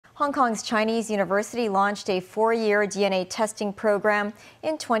Hong Kong's Chinese University launched a 4-year DNA testing program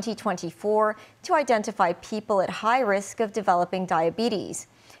in 2024 to identify people at high risk of developing diabetes.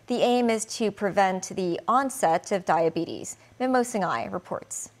 The aim is to prevent the onset of diabetes. Mimo Singhai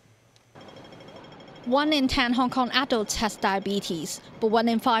reports. 1 in 10 Hong Kong adults has diabetes, but 1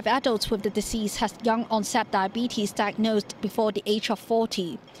 in 5 adults with the disease has young onset diabetes diagnosed before the age of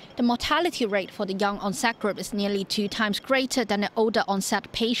 40. The mortality rate for the young onset group is nearly 2 times greater than the older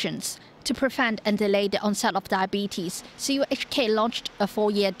onset patients. To prevent and delay the onset of diabetes, CUHK launched a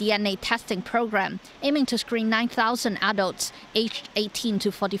 4-year DNA testing program aiming to screen 9,000 adults aged 18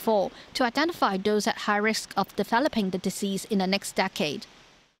 to 44 to identify those at high risk of developing the disease in the next decade.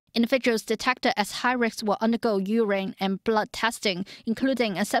 Individuals detected as high risk will undergo urine and blood testing,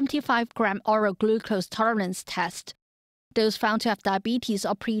 including a 75-gram oral glucose tolerance test. Those found to have diabetes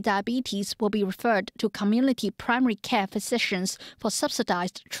or pre-diabetes will be referred to community primary care physicians for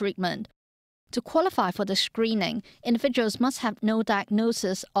subsidized treatment. To qualify for the screening, individuals must have no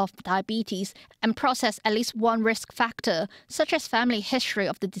diagnosis of diabetes and possess at least one risk factor, such as family history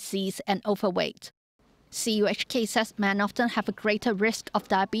of the disease and overweight. CUHK says men often have a greater risk of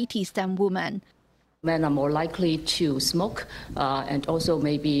diabetes than women. Men are more likely to smoke, and also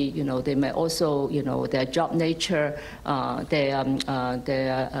maybe, they may also, their job nature, their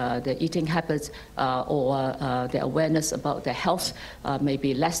eating habits, or their awareness about their health may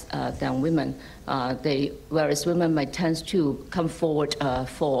be less than women. Whereas women may tend to come forward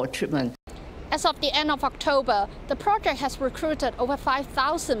for treatment. As of the end of October, the project has recruited over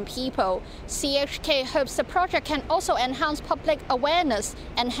 5,000 people. CUHK hopes the project can also enhance public awareness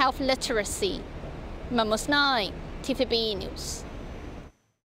and health literacy. Mimo Singhai, TVB News.